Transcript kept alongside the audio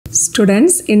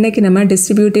Students, இன்னைக்கு நம்ம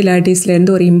distributive latticeல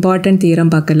இருந்து ஒரு important theorem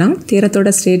பார்க்கலாம். தியரத்தோட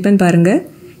statement பாருங்க.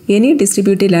 Any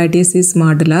distributive lattice is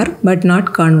modular but not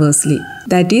conversely.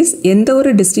 That is, எந்த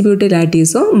ஒரு distributive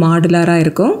latticeம் modular-ஆ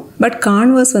இருக்கும் but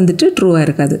converse வந்துட்டு true-ஆ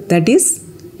இருக்காது. That is,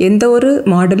 எந்த ஒரு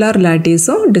modular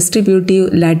latticeம் distributive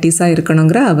lattice-ஆ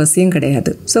இருக்கணுங்கிற அவசியம்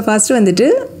கிடையாது. So first வந்துட்டு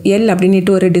L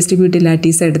அப்படின்னுட்டு ஒரு distributive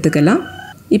lattice எடுத்துக்கலாம்.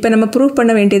 இப்போ நம்ம ப்ரூவ்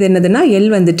பண்ண வேண்டியது என்னதுன்னா L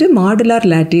வந்துட்டு மாடுலார்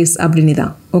லாட்டிஸ் அப்படின்னு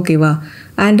தான் ஓகேவா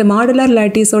அண்ட் மாடுலார்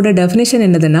லாட்டிஸோட டெஃபினிஷன்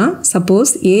என்னதுன்னா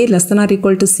suppose A less than or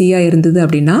equal to C இருந்தது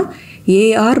அப்படின்னா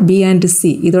AR B and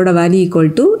C இதோட value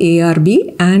equal to AR B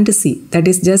and C that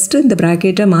is just இந்த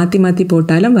ப்ராக்கெட்டை மாற்றி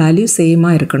போட்டாலும் வேல்யூ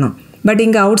சேமாக இருக்கணும் பட்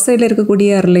இங்கே அவுட் சைடில்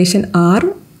இருக்கக்கூடிய ரிலேஷன் R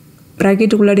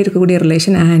ப்ராக்கெட்டுக்குள்ளாடி இருக்கக்கூடிய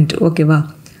ரிலேஷன் and ஓகேவா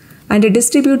அண்ட்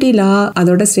டிஸ்ட்ரிபியூட்டிவ் லா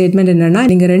அதோட ஸ்டேட்மெண்ட் என்னென்னா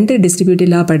நீங்கள் 2 டிஸ்ட்ரிபியூட்டிவ்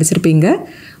லா படிச்சிருப்பீங்க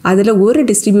அதில் ஒரு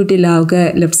டிஸ்ட்ரிபியூட்டிவ் லாவுக்கு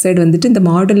லெஃப்ட் சைடு வந்துட்டு இந்த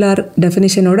மாடுலார்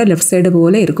டெஃபினிஷனோட லெஃப்ட் சைடு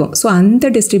போல் இருக்கும் ஸோ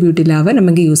அந்த டிஸ்ட்ரிபியூட்டிவ் லாவை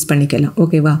நமக்கு யூஸ் பண்ணிக்கலாம்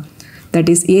ஓகேவா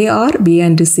that is AR B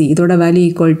and C இதோட value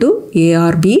equal to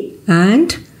AR B and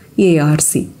AR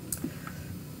C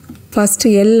first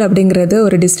L அப்படிங்கிறது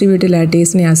ஒரு டிஸ்ட்ரிபியூட்டிவ்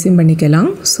லாட்டிஸ்னு அசியூம் பண்ணிக்கலாம்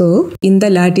ஸோ இந்த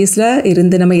லாட்டிஸில்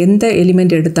இருந்து நம்ம எந்த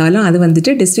எலிமெண்ட் எடுத்தாலும் அது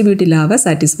வந்துட்டு டிஸ்ட்ரிபியூட்டிவ் லாவை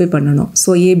சாட்டிஸ்ஃபை பண்ணணும்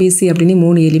ஸோ ABC அப்படின்னு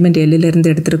 3 எலிமெண்ட்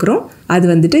Lலேருந்து எடுத்துருக்கிறோம் அது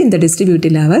வந்துட்டு இந்த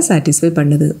டிஸ்ட்ரிபியூட்டிவ் லாவை சாட்டிஸ்ஃபை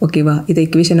பண்ணுது ஓகேவா இதை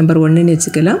இக்குவேஷன் நம்பர் 1ன்னு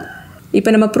வச்சுக்கலாம்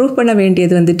இப்போ நம்ம ப்ரூவ் பண்ண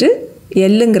வேண்டியது வந்துட்டு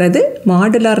Lங்கிறது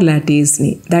modular லாட்டிஸ்னி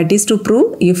that is to prove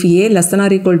if A less than or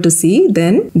equal to C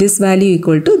then this value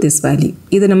equal to this value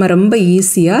இது நம்ம ரொம்ப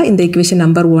ஈஸியாக இந்த இக்குவேஷன்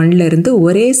நம்பர் 1ல இருந்து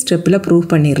ஒரே ஸ்டெப்பில் ப்ரூவ்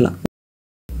பண்ணிடலாம்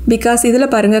பிகாஸ் இதில்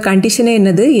பாருங்கள் கண்டிஷனே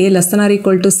என்னது A less than or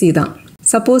equal to C தான்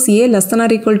suppose A less than or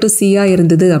equal to C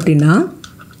இருந்தது அப்படின்னா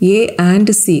A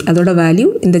and C அதோட வேல்யூ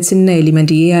இந்த சின்ன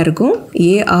எலிமெண்ட் A இருக்கும்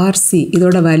AR C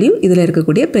இதோட வேல்யூ இதில்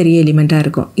இருக்கக்கூடிய பெரிய எலிமெண்ட்டாக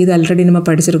இருக்கும் இது ஆல்ரெடி நம்ம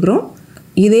படிச்சிருக்கிறோம்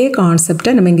இதே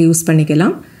கான்செப்டை நம்ம இங்கே யூஸ்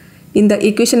பண்ணிக்கலாம் இந்த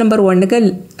ஈக்குவேஷன் நம்பர் 1க்கு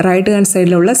ரைட் ஹேண்ட்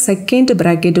சைடில் உள்ள செகண்ட்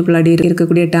ப்ராக்கெட்டுக்குள்ளாடி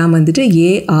இருக்கக்கூடிய டேர்ம் வந்துட்டு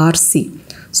ARC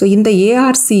ஸோ இந்த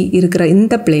ARC இருக்கிற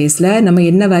இந்த பிளேஸில் நம்ம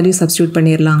என்ன வேல்யூ சப்ஸ்டியூட்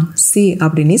பண்ணிடலாம் C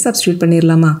அப்படின்னு சப்ஸ்டியூட்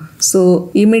பண்ணிடலாமா ஸோ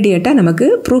இமீடியட்டாக நமக்கு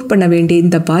ப்ரூவ் பண்ண வேண்டிய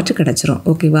இந்த பார்ட் கிடச்சிரும்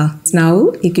ஓகேவா now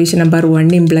equation number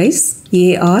 1 implies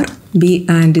AR B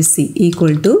and C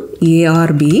equal to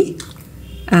ARB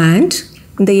and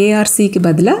இந்த ARCக்கு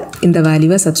பதிலாக இந்த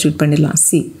வேல்யூவை சப்ஸ்டியூட் பண்ணிடலாம்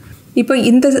C இப்போ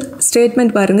இந்த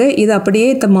ஸ்டேட்மெண்ட் பாருங்கள் இது அப்படியே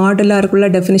இந்த மாடுலாருக்குள்ள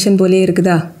டெஃபினிஷன் போலே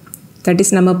இருக்குதா தட்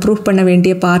இஸ் நம்ம ப்ரூவ் பண்ண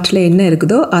வேண்டிய பார்ட்டில் என்ன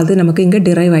இருக்குதோ அது நமக்கு இங்கே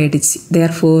டிரைவ் ஆகிடுச்சு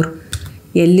therefore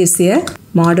L is a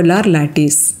modular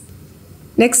lattice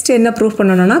next என்ன ப்ரூவ்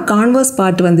பண்ணணும்னா கான்வர்ஸ்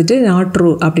பார்ட் வந்துட்டு நாட்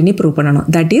ட்ரூ அப்படின்னு ப்ரூவ் பண்ணணும்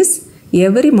that is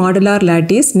every modular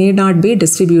lattice need not be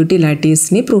distributive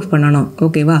லாட்டிஸ்னு prove பண்ணணும்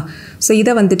ஓகேவா ஸோ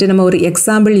இதை வந்துட்டு நம்ம ஒரு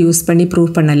எக்ஸாம்பிள் யூஸ் பண்ணி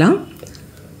ப்ரூவ் பண்ணலாம்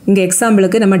இங்கே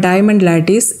எக்ஸாம்பிளுக்கு நம்ம டைமண்ட்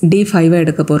லாட்டிஸ் D5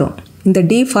 எடுக்க போகிறோம் இந்த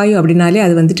D5 அப்படின்னாலே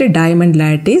அது வந்துட்டு diamond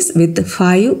lattice with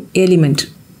 5 element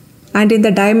and இந்த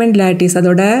டைமண்ட் லாட்டிஸ்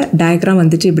அதோட டயக்ராம்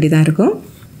வந்துட்டு இப்படி தான் இருக்கும்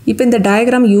இப்போ இந்த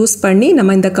டயக்ராம் யூஸ் பண்ணி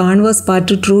நம்ம இந்த கான்வர்ஸ்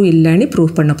பார்ட்டு ட்ரூ இல்லைன்னு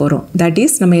ப்ரூவ் பண்ண போகிறோம் தட்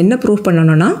இஸ் நம்ம என்ன ப்ரூவ்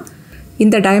பண்ணணும்னா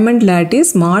இந்த டைமண்ட்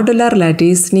லாட்டிஸ் மாடுலார்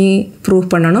லாட்டிஸ்னு ப்ரூவ்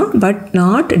பண்ணணும் பட்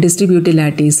நாட் டிஸ்ட்ரிபியூட்டிவ்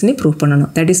லாட்டிஸ்னு ப்ரூவ்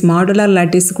பண்ணணும் தட் இஸ் மாடுலார்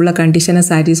லாட்டிஸ்க்குள்ள கண்டிஷனை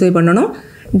சாட்டிஸ்ஃபை பண்ணணும்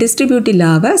டிஸ்ட்ரிபியூட்டிவ்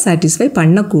லாவை சாட்டிஸ்ஃபை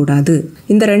பண்ணக்கூடாது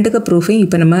இந்த ரெண்டுக்கு ப்ரூஃபையும்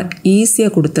இப்போ நம்ம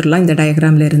ஈஸியாக கொடுத்துடலாம் இந்த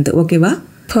டயக்ராமில் இருந்து ஓகேவா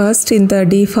ஃபர்ஸ்ட் இந்த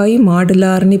D5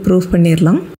 மாடுலார்னு ப்ரூவ்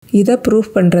பண்ணிடலாம் இதை ப்ரூவ்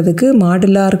பண்ணுறதுக்கு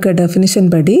மாடுலாருக்கு டெஃபினிஷன்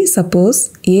படி suppose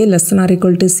A less than or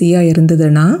equal to C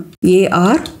இருந்ததுன்னா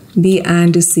AR B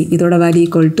and C இதோட value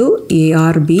equal to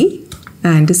AR B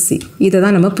and C இதை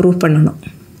தான் நம்ம ப்ரூவ் பண்ணணும்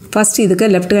ஃபர்ஸ்ட் இதுக்கு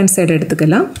லெஃப்ட் ஹேண்ட் சைடு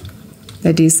எடுத்துக்கலாம்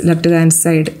that is left hand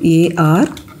side AR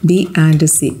B and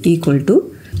C equal to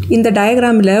இந்த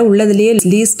டயக்ராமில் உள்ளதுலேயே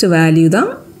least value தான்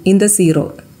இந்த 0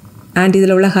 அண்ட்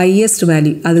இதில் உள்ள ஹையஸ்ட்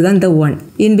வேல்யூ அதுதான் இந்த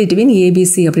 1 இன் பிட்வீன்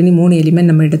ABC அப்படின்னு 3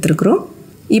 எலிமெண்ட் நம்ம எடுத்துருக்குறோம்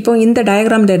இப்போ இந்த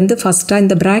டயக்ராம்லேருந்து ஃபஸ்ட்டாக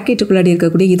இந்த ப்ராக்கெட்டுக்குள்ளாடி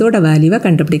இருக்கக்கூடிய இதோட வேல்யூவை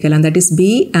கண்டுபிடிக்கலாம் that is B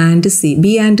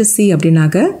and C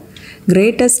அப்படின்னாக்க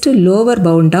greatest lower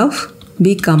bound of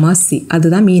B, C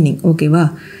அதுதான் மீனிங் ஓகேவா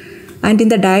அண்ட்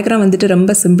இந்த டயக்ராம் வந்துட்டு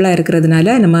ரொம்ப சிம்பிளாக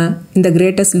இருக்கிறதுனால நம்ம இந்த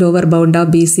greatest lower bound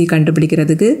of BC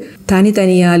கண்டுபிடிக்கிறதுக்கு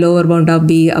தனித்தனியாக லோவர் பவுண்ட் ஆஃப்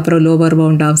B அப்புறம் லோவர்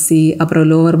பவுண்ட் ஆஃப் C அப்புறம்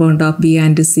lower bound of B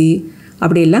and C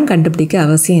அப்படியெல்லாம் கண்டுபிடிக்க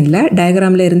அவசியம் இல்லை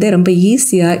டயக்ராமில் இருந்தே ரொம்ப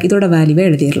ஈஸியாக இதோட வேல்யூவை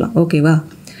எழுதிடலாம் ஓகேவா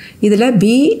இதில் B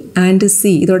and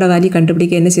C இதோட வேல்யூ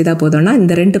கண்டுபிடிக்க என்ன செய்தால் போதும்னா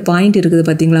இந்த 2 பாயிண்ட் இருக்குது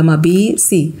பார்த்தீங்களாமா BC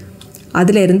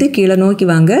அதில் இருந்து கீழே நோக்கி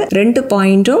வாங்க 2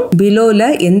 பாயிண்ட்டும் பிலோவில்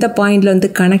எந்த பாயிண்டில் வந்து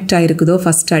கனெக்ட் ஆகிருக்குதோ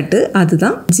ஃபஸ்ட் ஆட்டு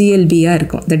அதுதான் GLBயாக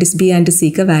இருக்கும் தட் இஸ் B and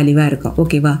Cக்கு வேல்யூவாக இருக்கும்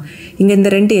ஓகேவா இங்கே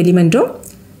இந்த 2 எலிமெண்ட்டும்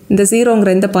இந்த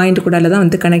 0ங்கிற இந்த பாயிண்ட் கூட தான்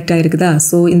வந்து கனெக்ட் ஆகிருக்குதா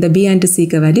ஸோ இந்த B and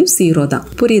Cக்கு வேல்யூ 0 தான்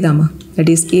புரியுதாமா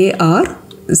தட் இஸ் AR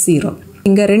 0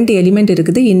 இங்கே 2 எலிமெண்ட்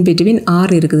இருக்குது இன் பிட்வீன் R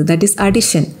இருக்குது தட் இஸ்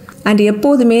அடிஷன் அண்ட்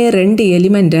எப்போதுமே ரெண்டு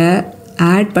எலிமெண்ட்டை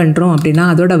ஆட் பண்ணுறோம் அப்படின்னா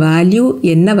அதோட வேல்யூ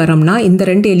என்ன வரும்னா இந்த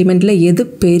ரெண்டு எலிமெண்ட்டில் எது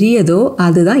பெரியதோ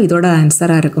அதுதான் இதோட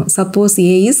ஆன்சராக இருக்கும். Suppose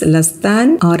A is less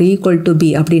than or equal to be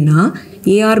அப்படின்னா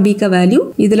ஏஆர்பிக்கு வேல்யூ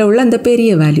இதில் உள்ள அந்த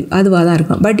பெரிய வேல்யூ அதுவாக தான்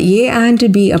இருக்கும். பட் ஏ அண்ட்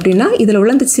பி அப்படின்னா இதில்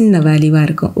உள்ள அந்த சின்ன வேல்யூவாக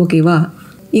இருக்கும். ஓகேவா?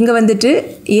 இங்கே வந்துட்டு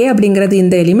ஏ அப்படிங்கிறது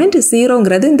இந்த எலிமெண்ட்,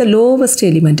 ஜீரோங்கிறது இந்த லோவஸ்ட்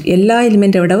எலிமெண்ட். எல்லா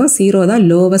எலிமெண்ட்டை விடவும் ஜீரோ தான்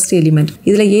லோவஸ்ட் எலிமெண்ட்.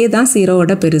 இதில் ஏ தான்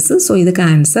ஜீரோவோட பெருசு. ஸோ இதுக்கு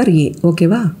ஆன்சர் ஏ.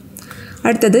 ஓகேவா?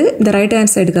 அடுத்தது இந்த ரைட்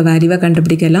ஹேண்ட் சைடுக்கு வேல்யூவை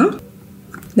கண்டுபிடிக்கலாம்.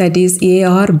 That is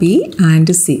ARP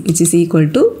and see which is equal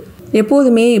to,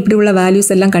 எப்போதுமே இப்படி உள்ள வேல்யூஸ்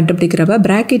எல்லாம் கண்டுபிடிக்கிறப்ப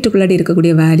ப்ராக்கெட்டுக்குள்ளாடி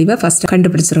இருக்கக்கூடிய வேல்யூவை ஃபஸ்ட்டு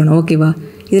கண்டுபிடிச்சிடணும். ஓகேவா?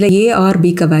 இதில்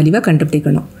ஏஆர்பிக்கு வேல்யூவை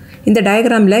கண்டுபிடிக்கணும். இந்த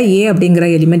டயக்ராமில் ஏ அப்படிங்கிற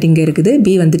எலிமெண்ட் இங்கே இருக்குது,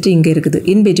 பி வந்துட்டு இங்கே இருக்குது,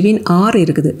 இன் பிட்வீன் ஆர்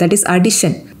இருக்குது. That is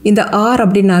addition. இந்த ஆர்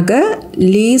அப்படின்னாக்க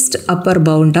least upper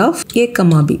bound of A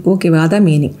comma B. ஓகேவா? அதான்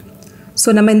மீனிங். ஸோ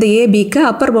நம்ம இந்த ஏபிக்கு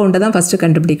அப்பர் பவுண்டை தான் ஃபஸ்ட்டு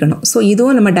கண்டுபிடிக்கணும். ஸோ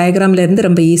இதுவும் நம்ம டயக்ராமில் இருந்து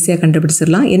ரொம்ப ஈஸியாக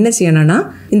கண்டுபிடிச்சிடலாம். என்ன செய்யணும்னா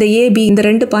இந்த ஏபி இந்த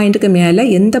ரெண்டு பாயிண்ட்டுக்கு மேலே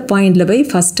எந்த பாயிண்டில் போய்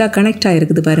ஃபஸ்ட்டாக கனெக்ட்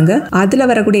ஆகிருக்குது பாருங்கள், அதில்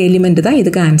வரக்கூடிய எலிமெண்ட் தான்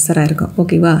இதுக்கு ஆன்சராக இருக்கும்.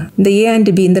 ஓகேவா? இந்த ஏ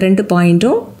அண்ட் பி இந்த ரெண்டு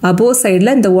பாயிண்ட்டும் அபோவ்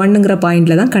சைடில் இந்த ஒன்னுங்கிற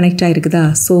பாயிண்டில் தான் கனெக்ட் ஆகிருக்குதா.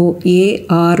 ஸோ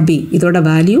ஏஆர்பி இதோட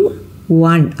வேல்யூ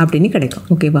 1 அப்படின்னு கிடைக்கும்.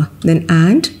 ஓகேவா? தென்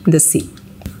அண்ட் இந்த சி.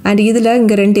 அண்ட் இதில்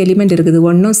இங்கே ரெண்டு எலிமெண்ட் இருக்குது,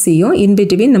 ஒன்னும் சியும். இன்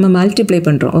பிட்வீன் நம்ம மல்டிப்ளை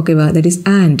பண்ணுறோம். ஓகேவா? That is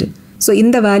and. ஸோ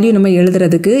இந்த வேல்யூ நம்ம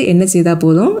எழுதுறதுக்கு என்ன செய்தால்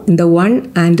போதும், இந்த 1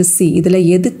 அண்ட் சி இதில்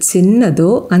எது சின்னதோ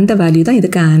அந்த வேல்யூ தான்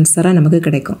இதுக்கு ஆன்சராக நமக்கு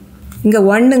கிடைக்கும். இங்கே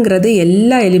 1ங்கிறது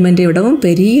எல்லா எலிமெண்ட்டை விடவும்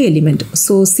பெரிய எலிமெண்ட்.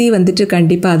 ஸோ சி வந்துட்டு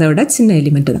கண்டிப்பாக அதை விட சின்ன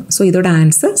எலிமெண்ட் தான். ஸோ இதோட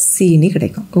ஆன்சர் சின்னு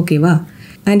கிடைக்கும். ஓகேவா?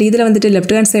 அண்ட் இதில் வந்துட்டு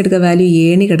லெஃப்ட் ஹேண்ட் சைடுக்கு வேல்யூ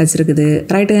ஏன்னு கிடச்சிருக்குது,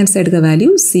 ரைட் ஹேண்ட் சைடுக்கு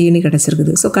வேல்யூ சின்னு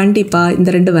கிடச்சிருக்குது. ஸோ கண்டிப்பாக இந்த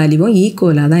ரெண்டு வேல்யூவும்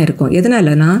ஈக்குவலாக தான் இருக்கும்.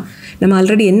 எதனாலனா நம்ம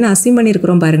ஆல்ரெடி என்ன அசீவ்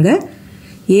பண்ணியிருக்கிறோம் பாருங்கள்,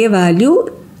 A value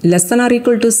less than R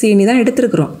equal to சின்னு தான்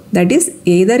எடுத்துருக்குறோம். தட் இஸ்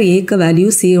எதர் ஏக்கு வேல்யூ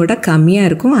சியோட கம்மியாக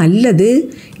இருக்கும் அல்லது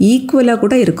ஈக்குவலாக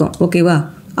கூட இருக்கும். ஓகேவா?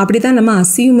 அப்படி தான் நம்ம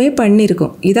அசியூமே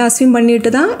பண்ணியிருக்கோம். இதை அசியூம்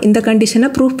பண்ணிட்டு தான் இந்த கண்டிஷனை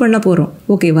ப்ரூவ் பண்ண போகிறோம்.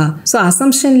 ஓகேவா? ஸோ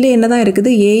அசம்ஷன்லேயே என்ன தான் இருக்குது,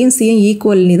 ஏயும் சியும்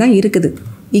ஈக்குவல்னு தான் இருக்குது.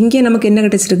 இங்கே நமக்கு என்ன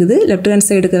கிடச்சிருக்குது, லெஃப்ட் ஹேண்ட்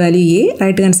சைடுக்கு வேல்யூ ஏ,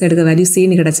 ரைட் ஹேண்ட் சைடுக்கு வேல்யூ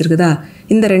சின்னு கிடச்சிருக்குதா.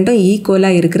 இந்த ரெண்டும்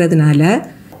ஈக்குவலாக இருக்கிறதுனால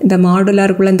இந்த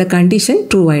மாடுலாருக்குள்ள இந்த கண்டிஷன்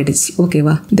ட்ரூ ஆகிடுச்சு.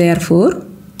 ஓகேவா? Therefore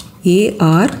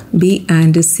AR, B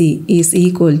and C is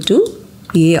equal to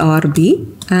AR, B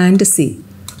and C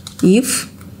if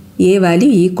A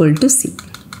value equal to C.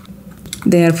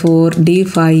 Therefore,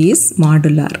 D5 is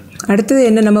modular. அடுத்தது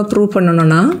என்ன நம்ம ப்ரூவ்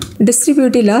பண்ணணும்னா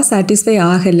டிஸ்ட்ரிபியூட்டிவ் லா சாட்டிஸ்ஃபை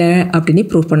ஆகலை அப்படின்னு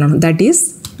ப்ரூவ் பண்ணணும். தட் இஸ்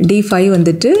D5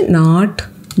 வந்துட்டு நாட்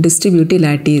டிஸ்ட்ரிபியூட்டிவ்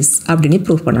லாட்டிஸ் அப்படின்னு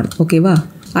prove பண்ணணும். ஓகேவா?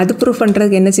 அது ப்ரூவ்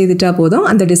பண்ணுறதுக்கு என்ன செய்துட்டா போதும்,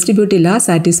 அந்த டிஸ்ட்ரிபியூட்டிவ் லா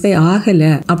சாட்டிஸ்ஃபை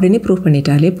ஆகலை அப்படின்னு ப்ரூவ்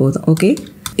பண்ணிட்டாலே போதும். ஓகே?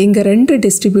 இங்கே ரெண்டு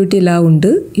டிஸ்ட்ரிபியூட்டிவ் லா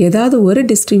உண்டு. ஏதாவது ஒரு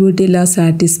டிஸ்ட்ரிபியூட்டிவ் லா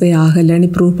சாட்டிஸ்ஃபை ஆகலைன்னு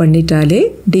ப்ரூவ் பண்ணிட்டாலே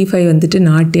D5 வந்துட்டு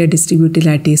நாட் ஏ டிஸ்ட்ரிபியூட்டிவ்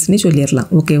லாட்டிஸ்ன்னு சொல்லிடலாம்.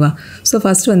 ஓகேவா? ஸோ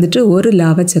ஃபஸ்ட் வந்துட்டு ஒரு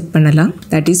லாவை செக் பண்ணலாம்.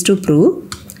 That is to prove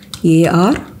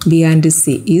AR, B and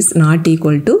C is not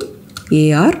equal to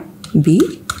AR, B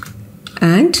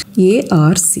and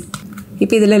AR, C.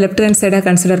 இப்போ இதில் லெஃப்ட் ஹேண்ட் சைடாக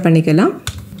கன்சிடர் பண்ணிக்கலாம்.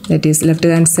 That is left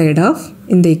hand side of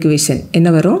இந்த ஈக்குவேஷன் என்ன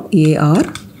வரும், AR,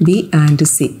 B and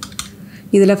C.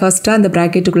 இதில் ஃபஸ்ட்டாக அந்த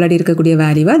ப்ராக்கெட்டுக்குள்ளாடி இருக்கக்கூடிய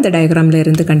வேல்யூவை இந்த டயக்ராமில்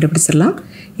இருந்து கண்டுபிடிச்சிடலாம்.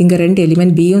 இங்கே ரெண்டு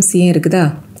எலிமெண்ட் பியும் சியும் இருக்குதா.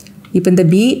 இப்போ இந்த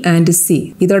பி அண்ட் சி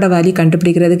இதோட வேல்யூ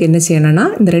கண்டுபிடிக்கிறதுக்கு என்ன செய்யணும்னா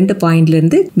இந்த ரெண்டு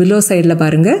பாயிண்ட்லேருந்து பிலோ சைடில்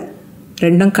பாருங்கள்,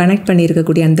 ரெண்டும் கனெக்ட்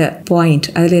பண்ணியிருக்கக்கூடிய அந்த பாயிண்ட்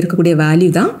அதில் இருக்கக்கூடிய வேல்யூ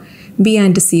தான் பி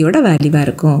அண்ட் சியோட வேல்யூவாக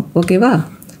இருக்கும். ஓகேவா?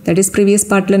 தட் இஸ் ப்ரீவியஸ்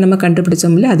பார்ட்டில் நம்ம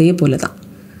கண்டுபிடிச்சோம்ல அதே போல் தான்.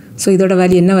 ஸோ இதோட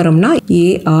வேல்யூ என்ன வரும்னா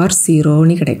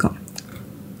AR0ன்னு கிடைக்கும்.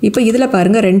 இப்போ இதில்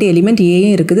பாருங்கள் ரெண்டு எலிமெண்ட்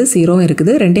ஏயும் இருக்குது ஜீரோவும்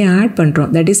இருக்குது, ரெண்டையும் ஆட் பண்ணுறோம்.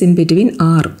 That is in between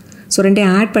R. So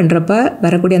ரெண்டையும் ஆட் பண்ணுறப்ப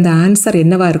வரக்கூடிய அந்த ஆன்சர்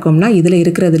என்னவாக இருக்கும்னா இதில்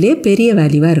இருக்கிறதுலே பெரிய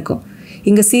வேல்யூவாக இருக்கும்.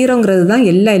 இங்கே ஜீரோங்கிறது தான்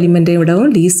எல்லா எலிமெண்ட்டையும்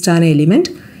விடவும் லீஸ்டான எலிமெண்ட்.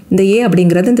 இந்த ஏ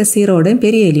அப்படிங்கிறது இந்த ஜீரோட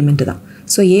பெரிய எலிமெண்ட் தான்.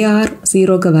 ஸோ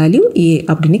AR0க்கு வேல்யூ ஏ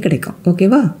அப்படின்னு கிடைக்கும்.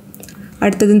 ஓகேவா?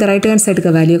 அடுத்தது இந்த ரைட் ஹேண்ட்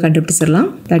சைடுக்கு வேல்யூ கண்டுபிடிச்சிடலாம்.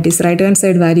 That is right hand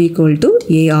side value equal to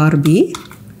ARB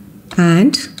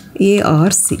and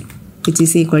ARC which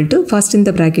is equal to first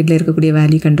இந்த ப்ராக்கெட்டில் இருக்கக்கூடிய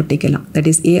வேல்யூ கண்டுபிடிக்கலாம். That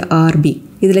is ARB.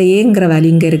 இதில் ஏங்கிற வேல்யூ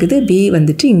இங்கே இருக்குது, பி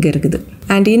வந்துட்டு இங்கே இருக்குது,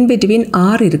 அண்ட் இன் பிட்வீன்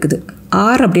ஆர் இருக்குது.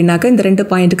 ஆர் அப்படின்னாக்க இந்த ரெண்டு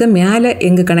பாயிண்ட்டுக்கு மேலே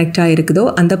எங்கே கனெக்ட் ஆகிருக்குதோ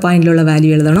அந்த பாயிண்டில் உள்ள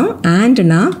வேல்யூ எழுதணும்.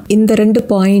 ஆண்ட்னா இந்த ரெண்டு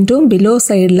பாயிண்ட்டும் பிலோ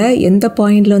சைடில் எந்த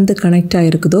பாயிண்டில் வந்து கனெக்ட்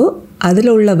ஆகிருக்குதோ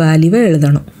அதில் உள்ள வேல்யூவை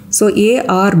எழுதணும். ஸோ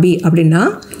ARB அப்படின்னா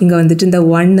இங்கே வந்துட்டு இந்த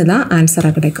 1 தான்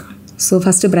ஆன்சராக கிடைக்கும். ஸோ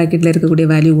ஃபஸ்ட்டு ப்ராக்கெட்டில் இருக்கக்கூடிய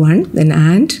value 1, then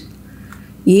and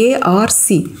ARC,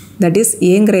 that is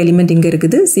ஏங்கிற எலிமெண்ட் இங்கே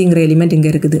இருக்குது, சிங்கிற எலிமெண்ட் இங்கே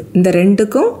இருக்குது. இந்த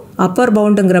ரெண்டுக்கும் அப்பர்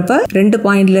பவுண்டுங்கிறப்ப 2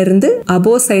 பாயிண்ட்ல இருந்து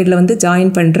அபோவ் சைடில் வந்து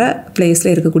ஜாயின் பண்ணுற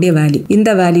பிளேஸில் இருக்கக்கூடிய வேல்யூ. இந்த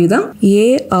வேல்யூ தான்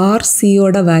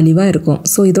ஏஆர்சியோட வேல்யூவாக இருக்கும்.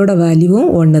 ஸோ இதோட வேல்யூவும்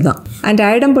 1 தான். அண்ட்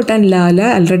ஐடம்பொட்டன் லாவில்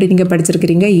ஆல்ரெடி நீங்கள்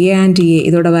படிச்சிருக்கிறீங்க ஏ அண்ட் ஏ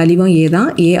இதோட வேல்யூவும் ஏ தான்,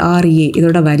 ஏஆர்ஏ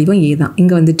இதோட வேல்யூவும் ஏ தான்.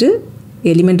 இங்கே வந்துட்டு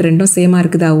எலிமெண்ட் ரெண்டும் சேமாக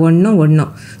இருக்குதா, 1 1.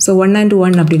 ஸோ 1 and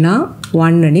 1 அப்படின்னா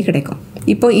 1 கிடைக்கும்.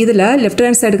 இப்போ இதில் லெஃப்ட்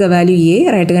ஹேண்ட் சைடுக்கு வேல்யூ ஏ,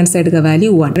 ரைட் ஹேண்ட் சைடுக்கு வேல்யூ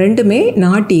 1, ரெண்டுமே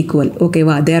நாட் ஈக்குவல்.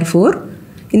 ஓகேவா? தேர்ஃபோர்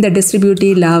இந்த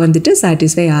டிஸ்ட்ரிபியூட்டிவ் லா வந்துட்டு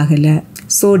சாட்டிஸ்ஃபை ஆகலை.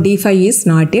 So D5 is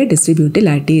not a distributive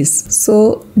lattice. So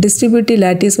distributive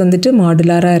lattice வந்துட்டு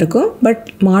மாடுலாராக இருக்கும். பட்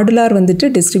மாடுலார் வந்துட்டு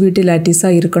டிஸ்ட்ரிபியூட்டிவ்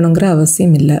லாட்டிஸாக இருக்கணுங்கிற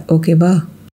அவசியம் இல்லை. ஓகேவா?